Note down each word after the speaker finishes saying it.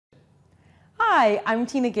Hi, I'm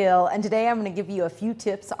Tina Gill, and today I'm going to give you a few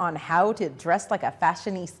tips on how to dress like a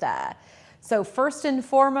fashionista. So first and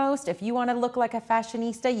foremost, if you want to look like a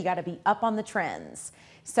fashionista, you got to be up on the trends.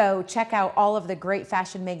 So check out all of the great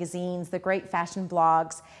fashion magazines, the great fashion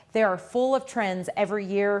blogs. They are full of trends every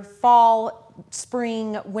year, fall,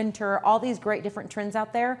 spring, winter, all these great different trends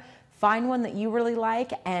out there. Find one that you really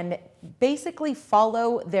like and basically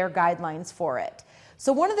follow their guidelines for it.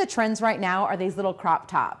 So one of the trends right now are these little crop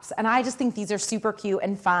tops, and I just think these are super cute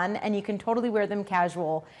and fun, and you can totally wear them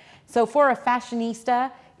casual. So for a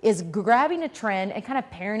fashionista is grabbing a trend and kind of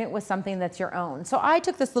pairing it with something that's your own. So I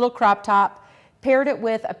took this little crop top, paired it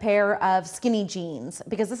with a pair of skinny jeans,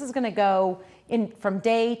 because this is gonna go in from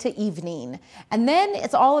day to evening. And then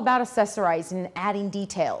it's all about accessorizing and adding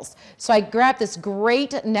details. So I grabbed this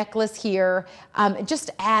great necklace here. It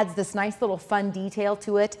just adds this nice little fun detail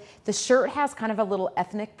to it. The shirt has kind of a little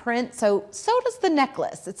ethnic print, so does the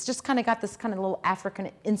necklace. It's just kind of got this kind of little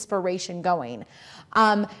African inspiration going.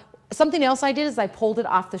 Something else I did is I pulled it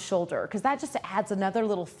off the shoulder, because that just adds another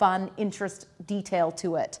little fun interest detail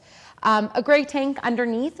to it. A gray tank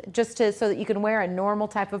underneath, so that you can wear a normal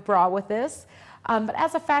type of bra with this. But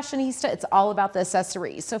as a fashionista, it's all about the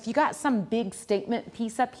accessories. So if you got some big statement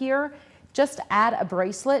piece up here, just add a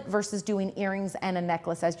bracelet versus doing earrings and a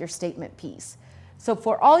necklace as your statement piece. So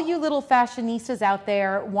for all you little fashionistas out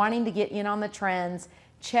there wanting to get in on the trends,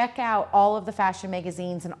 check out all of the fashion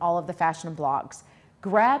magazines and all of the fashion blogs.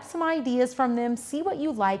 Grab some ideas from them, see what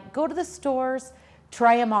you like, go to the stores,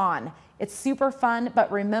 try them on. It's super fun,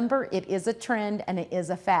 but remember, it is a trend and it is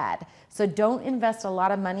a fad. So don't invest a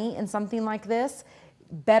lot of money in something like this.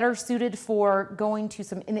 Better suited for going to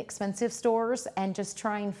some inexpensive stores and just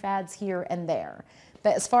trying fads here and there.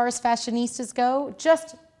 But as far as fashionistas go,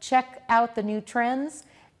 just check out the new trends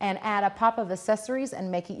and add a pop of accessories and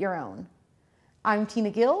make it your own. I'm Tina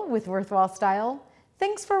Gill with Worthwhile Style.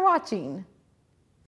 Thanks for watching.